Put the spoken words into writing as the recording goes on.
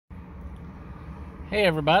Hey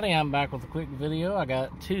everybody, I'm back with a quick video. I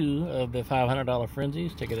got two of the $500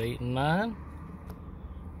 frenzies, ticket 8 and 9.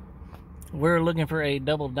 We're looking for a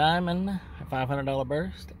double diamond, a $500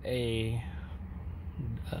 burst, a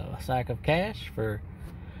sack of cash for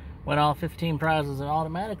win all 15 prizes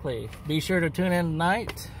automatically. Be sure to tune in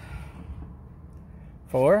tonight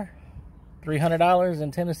for $300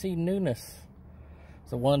 in Tennessee newness.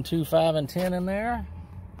 So 1, 2, 5, and 10 in there,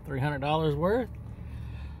 $300 worth.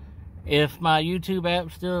 If my YouTube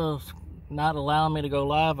app still is not allowing me to go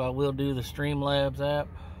live, I will do the Streamlabs app.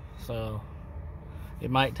 So it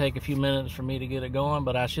might take a few minutes for me to get it going,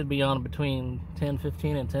 but I should be on between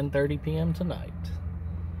 10:15 and 10:30 p.m. tonight.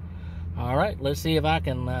 All right, let's see if I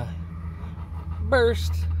can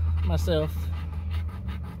burst myself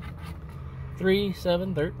 3,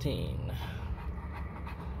 7, 13.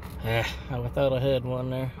 I thought I had one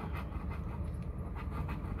there.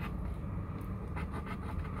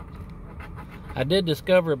 I did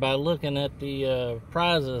discover by looking at the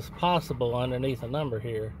prizes possible underneath a number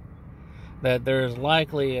here that there's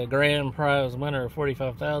likely a grand prize winner of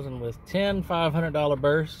 $45,000 with 10 $500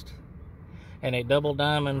 bursts and a double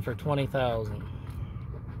diamond for $20,000.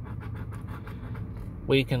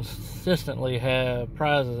 We consistently have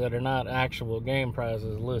prizes that are not actual game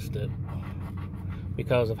prizes listed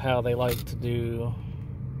because of how they like to do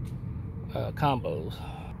combos.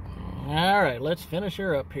 All right, let's finish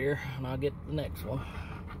her up here, and I'll get the next one.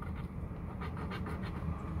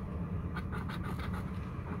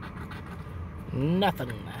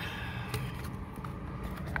 Nothing.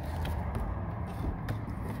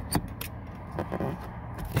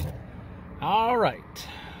 All right,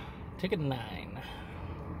 ticket 9.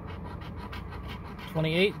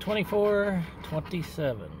 28, 24,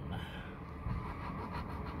 27.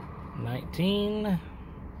 19.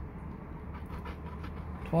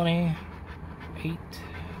 28,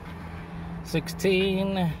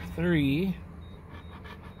 16, 3,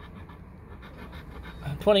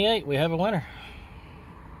 28, we have a winner.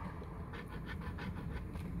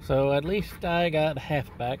 So at least I got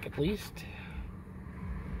half back at least.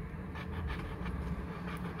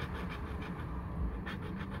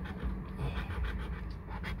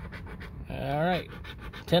 All right,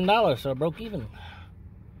 $10, so I broke even.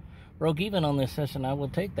 Broke even on this session, I will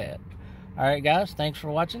take that. All right, guys, thanks for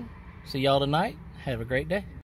watching. See y'all tonight. Have a great day.